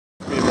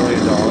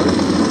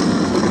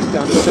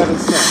down to 7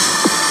 cents.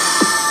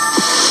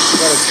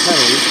 Got a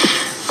penny.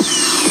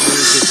 There's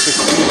a 16.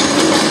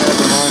 Add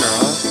the minor,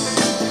 huh?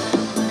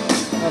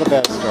 Not a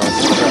bad start. Not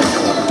a bad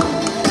start.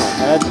 Come on,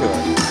 add to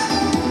it.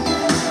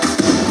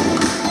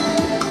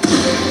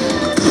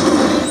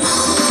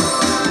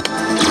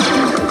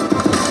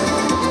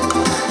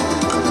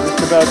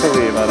 Just about to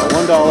leave at a $1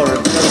 and got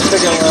a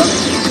ticket left.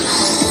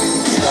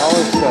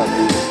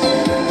 $1.07.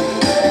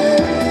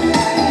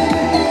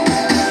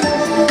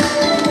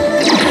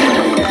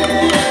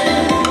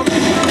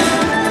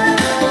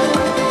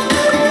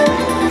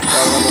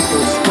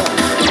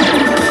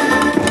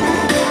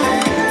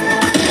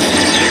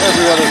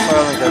 Every other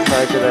Firelink I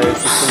tried today has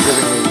just been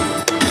giving me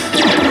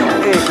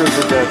acres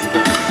of dead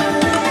space.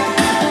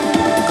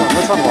 Come on,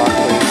 let's unlock,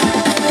 please.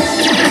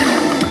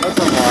 Let's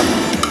unlock.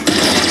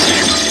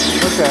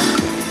 Okay.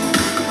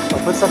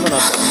 I'll put something up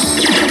there.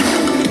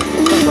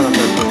 Put something up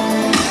there, please.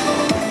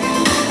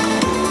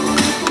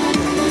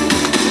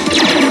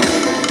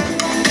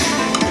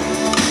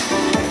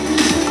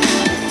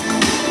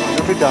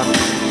 Don't be done.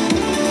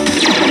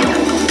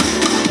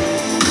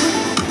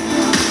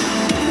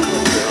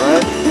 That's it,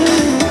 right?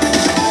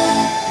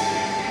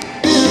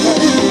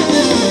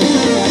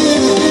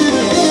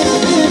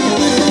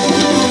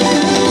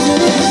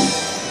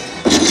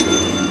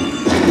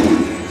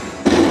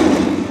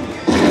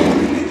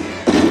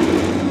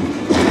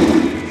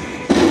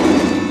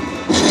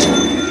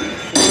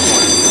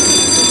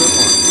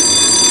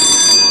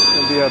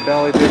 A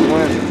Bally big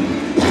win.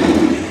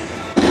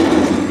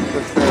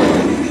 Good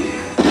fairway.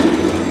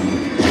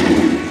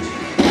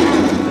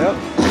 Yep.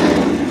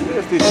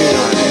 52.90.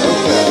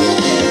 Okay.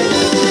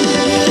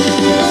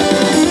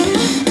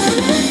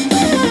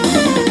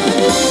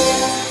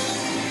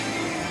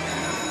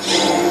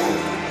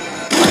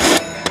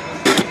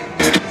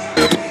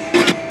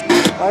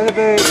 Why do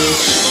they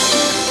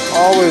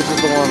always is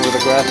the one where the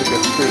graphic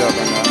gets screwed up on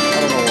that? I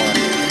don't know why.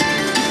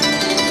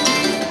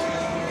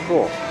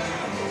 Cool.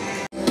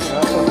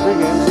 Free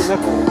games with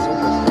nickels.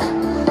 Interesting.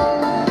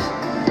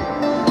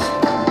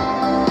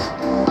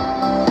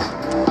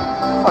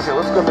 Okay,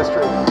 let's go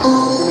mystery.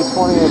 Give me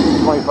 20 and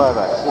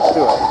 25x. Let's do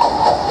it.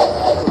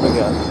 What do we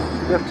got?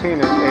 15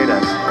 and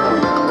 8x.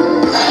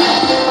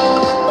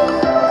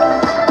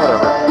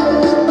 Whatever.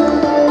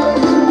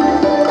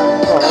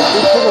 Oh, let's do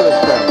 2 of this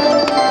thing.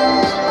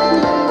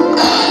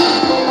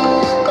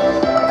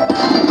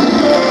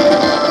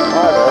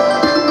 Alright,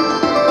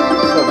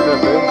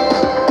 750.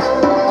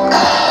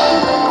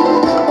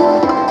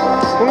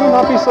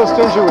 Not be so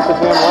stingy with the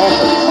damn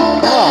lanterns.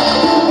 Come on.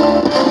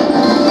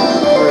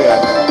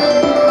 3x.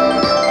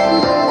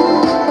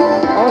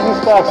 How many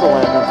stacks of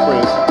lanterns,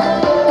 please?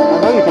 I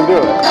know you can do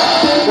it.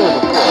 Do it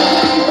before.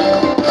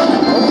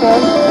 Okay.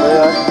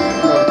 3x.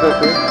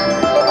 750.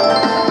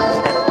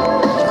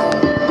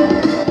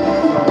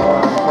 Come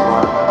on.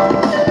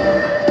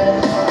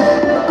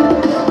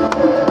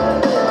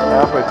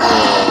 Halfway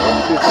through.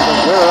 Let's see something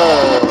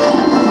good.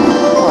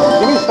 Come on.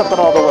 Give me something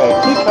all the way.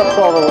 Teacups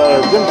all the way.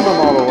 Dim sum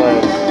all the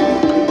way.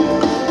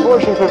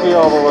 Fortune cookie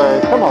all the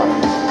way. Come on.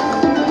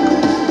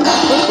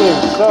 This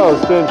game's so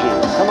stingy.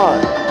 Come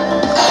on.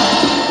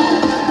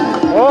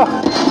 Oh,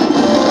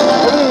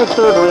 everything is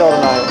third real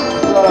tonight.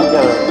 I don't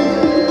get it.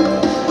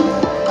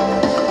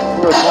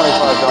 We're at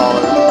 $25.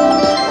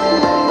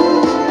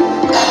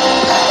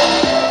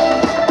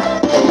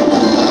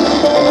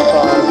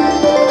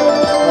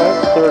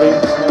 30.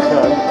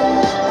 Okay.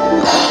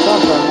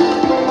 Something.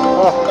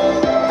 Oh,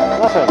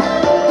 nothing.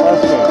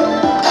 Last game.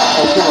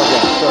 Oh, 2 more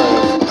games.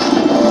 Sorry.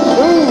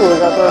 Ooh, we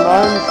got their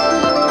 9s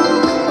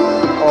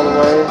all the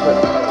way, but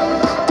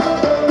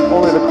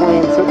only the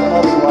queen sitting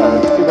on the wire.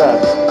 It's too bad.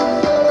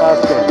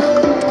 Last game.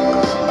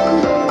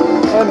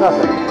 And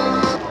nothing.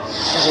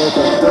 Okay,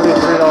 so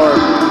 $33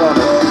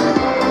 bonus.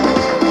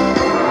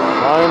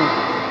 9.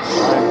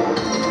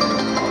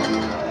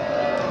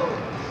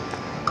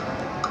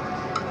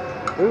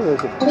 Ooh,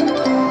 there's a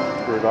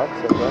 $3,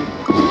 okay.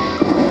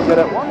 Get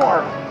it, one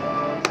more.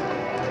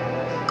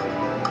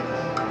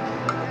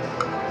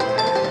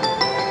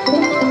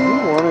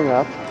 Warming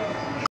up.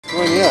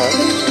 Going yet.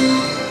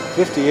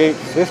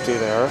 58.50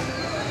 there.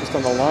 Just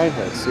on the line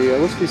hit. See, I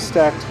wish these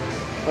stacked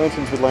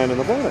lanterns would land in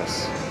the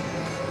bonus.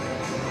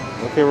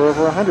 Okay, we're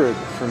over 100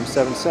 from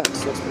 7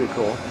 cents. That's pretty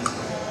cool.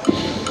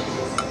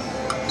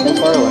 No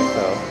Firelink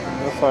though.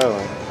 No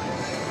Firelink.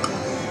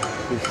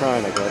 Keep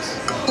trying, I guess.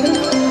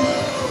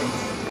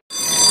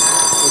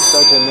 Looks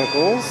like a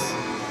nickels.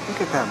 Look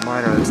at that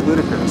minor. It's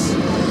ludicrous.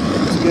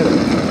 Let's get it.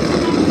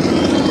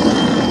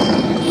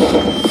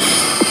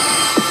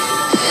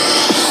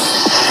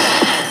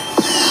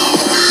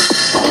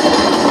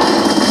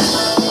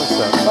 What's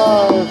that?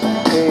 5,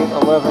 8,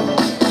 11,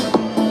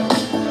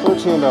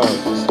 $13.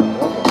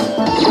 Okay.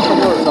 What's the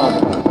more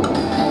talking about?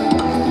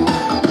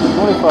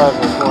 25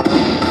 and 20.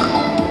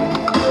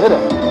 Hit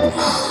it.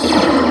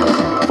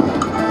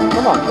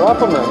 Come on, drop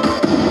them in.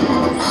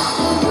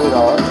 $3.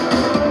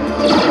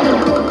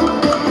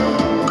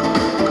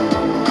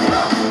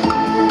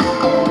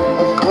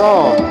 Let's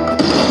grow.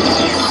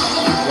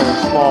 Getting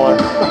smaller.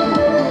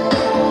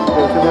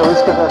 $15. Can we at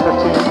least get that 15?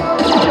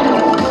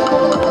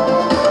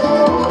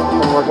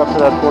 And work up to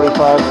that 45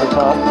 at the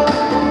top.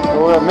 Oh,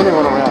 we're at mini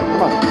one around.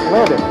 Come on,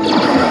 land it.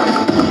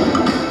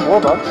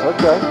 $4,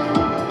 okay.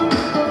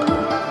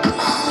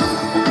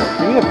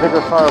 We need a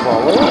bigger fireball,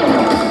 will you? I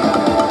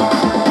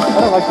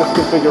don't like this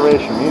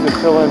configuration. We need to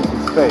fill in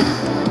some space.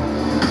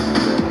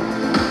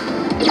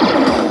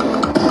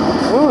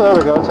 Ooh, there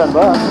we go, $10.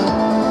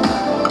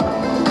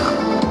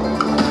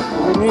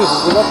 What we need is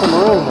we got some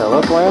room here.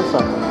 Let's land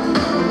something.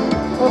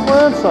 Let's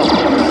land something.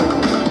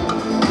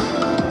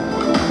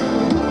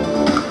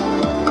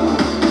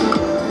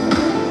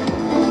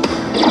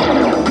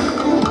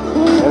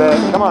 Hit it,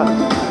 come on.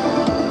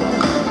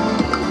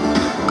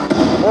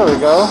 There we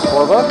go,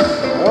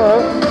 $4.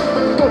 Alright,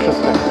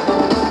 interesting.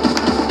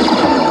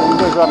 You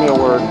guys got me a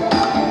word.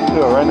 Do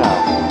it right now.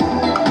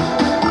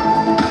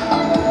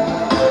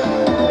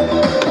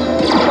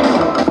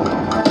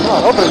 Come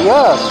on, open it,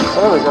 yes!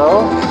 There we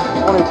go.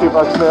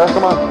 $22 there,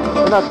 come on.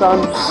 We're not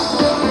done.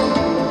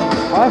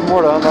 5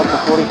 more to unlock the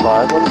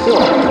 45. Let's do it.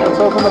 Let's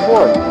open the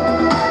board.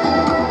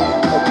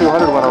 That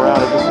 200 went around,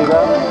 did you see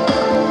that?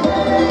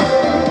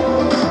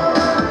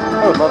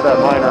 I would love that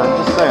miner,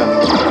 I'm just saying. I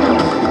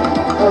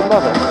would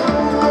love it.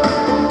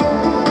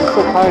 It's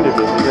so kind of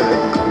you to get it.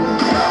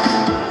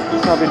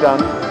 Let's not be done.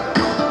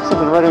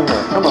 Something right in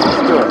here. Come on,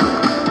 let's do it.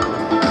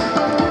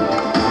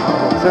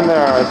 Oh, it's in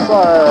there. I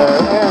saw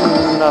it.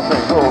 And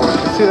nothing. Oh,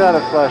 did you see that?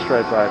 It flashed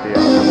right by the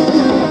end.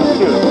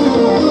 Cute.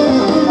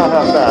 Not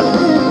half bad.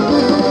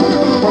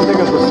 One thing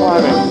is we're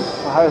climbing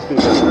the highest we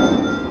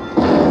can.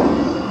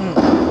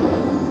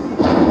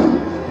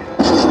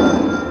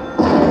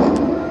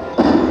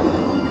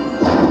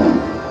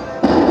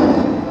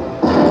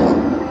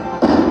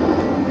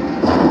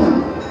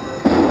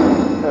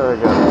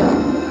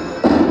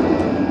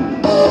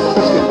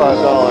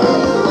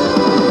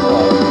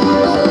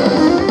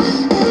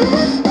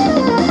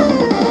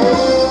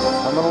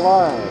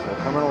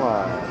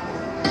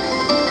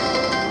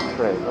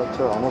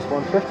 Almost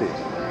 150.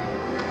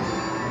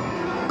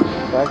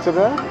 Back to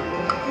back?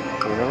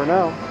 You never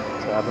know.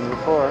 It's happened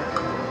before.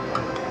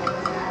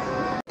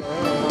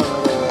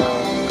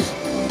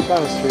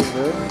 Down the street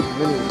here.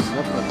 Mini,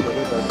 nothing much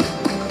really, but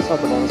it's not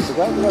the bonus we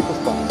got. We got this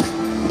bonus.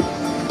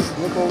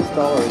 Nickels,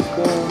 dollars,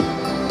 boom.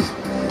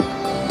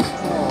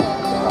 Oh,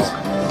 wow.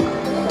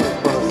 This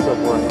bonus is so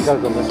boring. You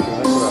gotta go mystery.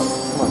 Mix it up.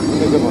 Come on, give me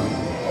a good one.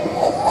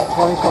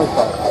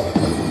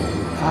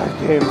 2025.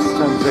 5 games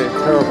times 8.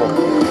 Terrible.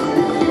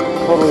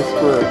 Totally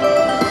screwed.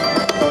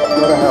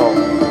 What the hell?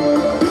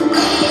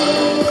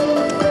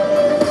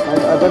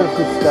 I better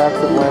see stacks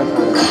of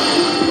lanterns.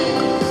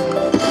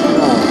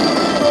 No.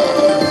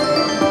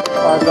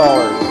 $5.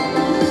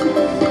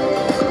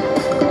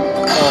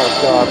 Oh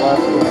god,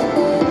 last game.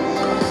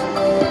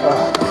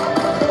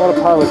 What a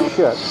pile of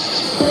shit.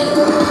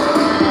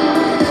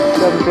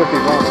 750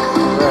 bonus.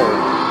 Right.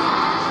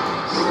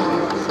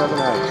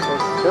 7x.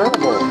 That's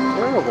terrible.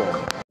 Terrible.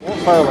 Won't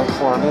Firelink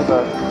for me,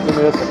 but give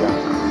me this again.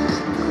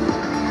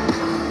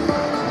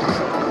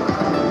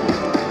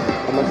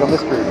 Go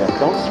mystery again.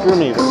 Don't screw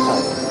me this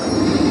time.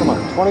 Come on,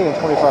 20 and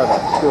 25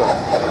 bucks. Do it.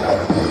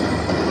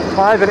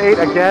 5 and 8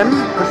 again?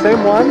 The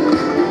same one?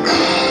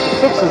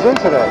 The 6 is in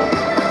today.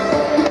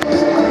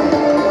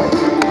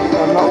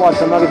 I'm not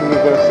watching. I'm not even going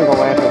to get a single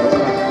lantern this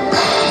time.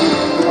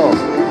 Oh.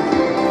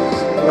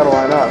 I gotta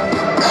line up.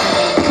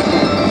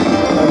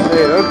 7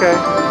 8. Okay.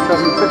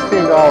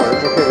 $16.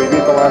 Okay, we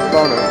beat the last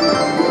bonus.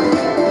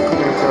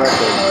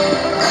 Incorrectly.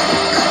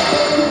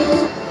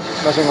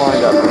 Nothing lined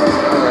up.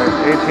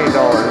 Alright, $18.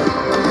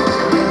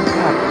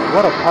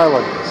 What a pile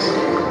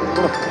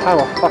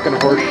of fucking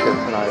horse shit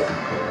tonight.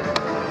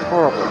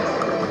 Horrible.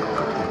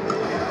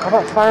 How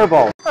about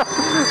Fireball?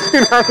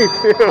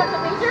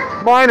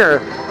 $2.92. Minor.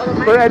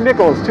 But at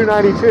Nickels,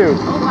 $2.92.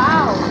 Oh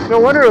wow.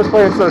 No wonder it was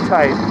playing so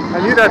tight. I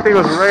knew that thing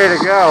was ready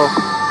to go.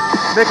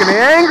 Making me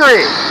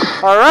angry.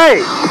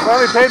 Alright.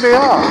 Finally paid me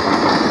off.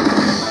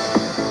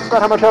 That's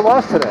about how much I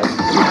lost today.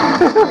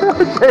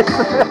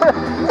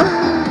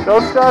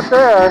 Don't stop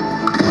there. I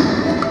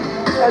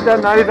had that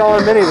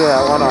 $90 mini to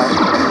that one on.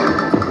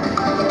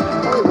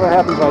 What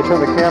happens when I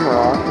turn the camera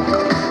off?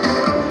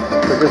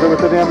 Triggers it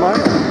with the damn miner.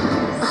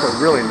 That's a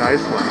really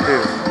nice one too.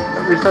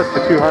 That resets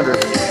to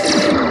 200.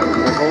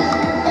 Nickels.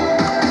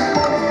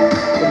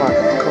 Come on,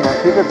 come on,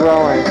 keep it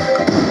growing.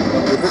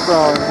 Keep it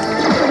growing.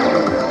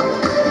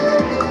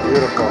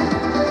 Beautiful.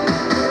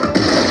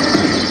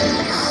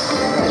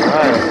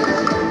 Alright.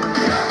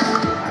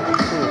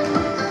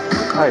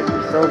 Tight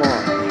for so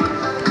long.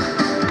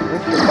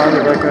 Thanks for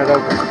finally breaking it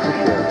open.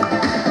 Appreciate it.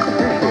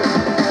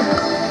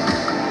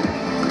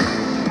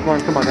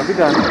 Come on, don't be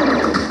done.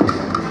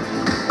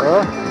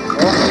 Oh,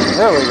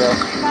 there we go.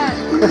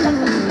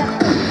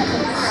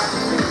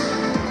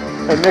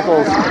 And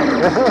Nickels.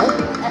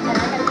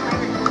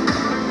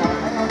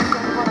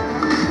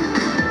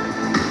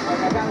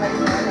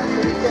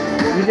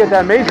 You get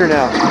that major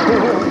now.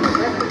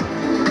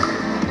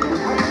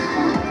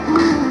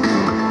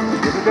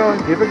 Keep it going,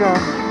 keep it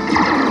going.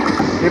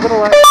 Keep it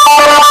alive.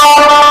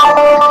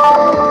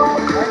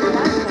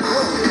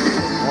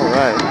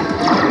 Alright.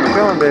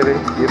 baby.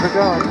 Keep it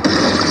going.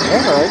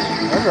 Alright,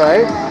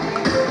 alright.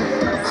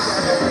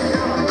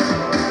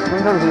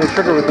 Sometimes they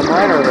trigger with the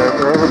miner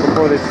they're over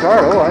before they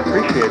start. Oh, I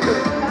appreciate this.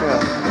 Yeah.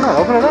 Come on,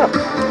 open it up.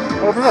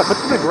 Open it up. Put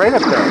something great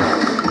up there.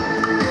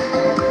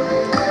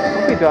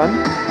 Don't be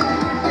done.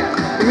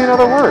 Give me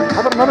another word.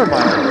 How about another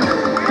miner?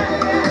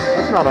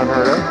 That's not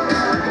unheard of.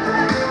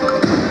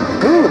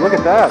 Ooh, look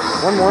at that.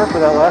 One more for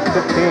that last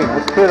 15.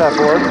 Let's clear that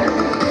board.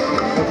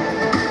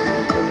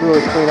 Let's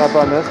really clean up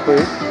on this,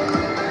 please.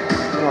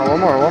 Oh, one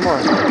more.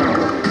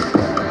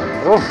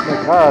 Oh my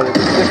god, it's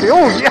 60.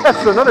 Oh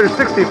yes, another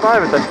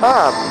 65 at the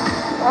top.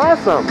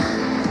 Awesome.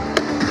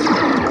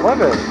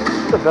 Love it.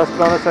 It's the best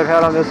bonus I've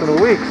had on this in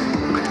weeks.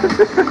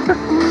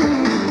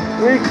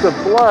 Weeks of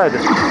blood.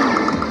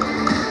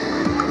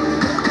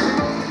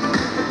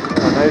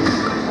 Oh,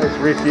 nice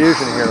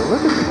refusion here.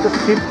 Look at this, just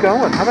keeps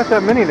going. How about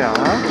that mini now,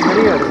 huh?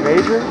 Mini at a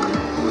major?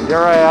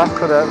 Dare I ask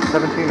for that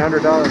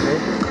 $1,700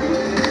 major?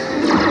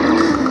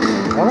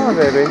 Come on,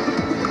 baby.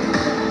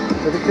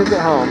 For the kids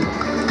at home.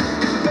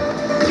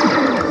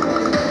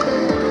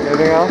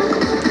 Anything else?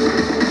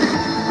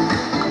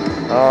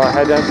 Oh, I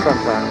had that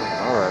sometime.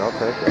 Alright, I'll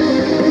take it.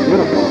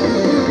 Beautiful.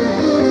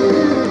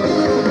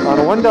 On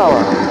a $1.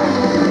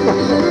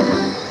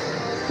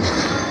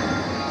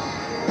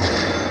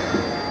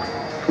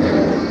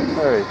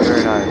 Very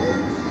nice.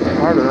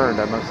 Hard earned,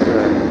 I must say.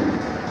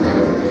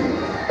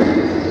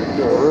 It's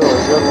a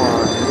really good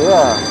one.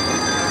 Yeah.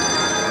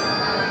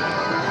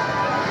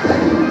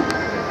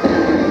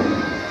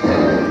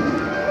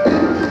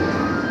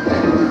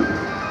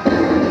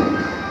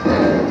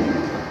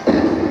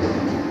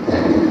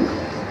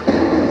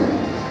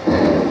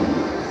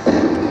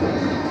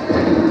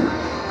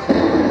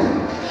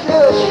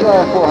 Try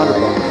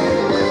 $400.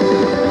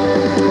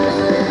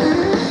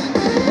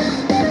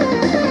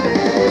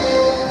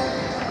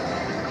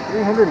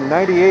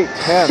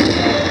 398.10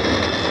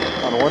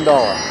 on $1.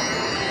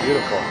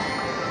 Beautiful.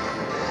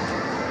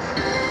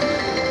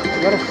 I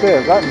gotta say,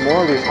 I've gotten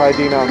more of these high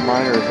denom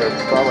miners at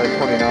Spotlight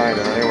 29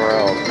 than anywhere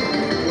else.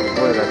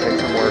 Boy, that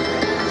takes some work.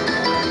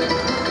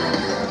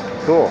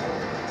 Cool.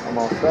 I'm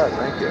all set.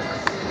 Thank you.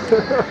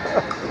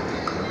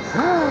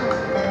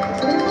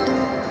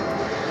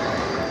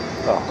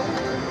 Oh.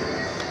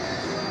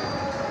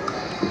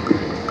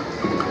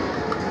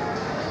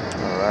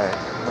 Alright,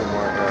 one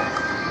more here.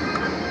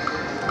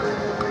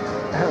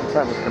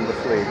 Time has come to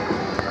sleep.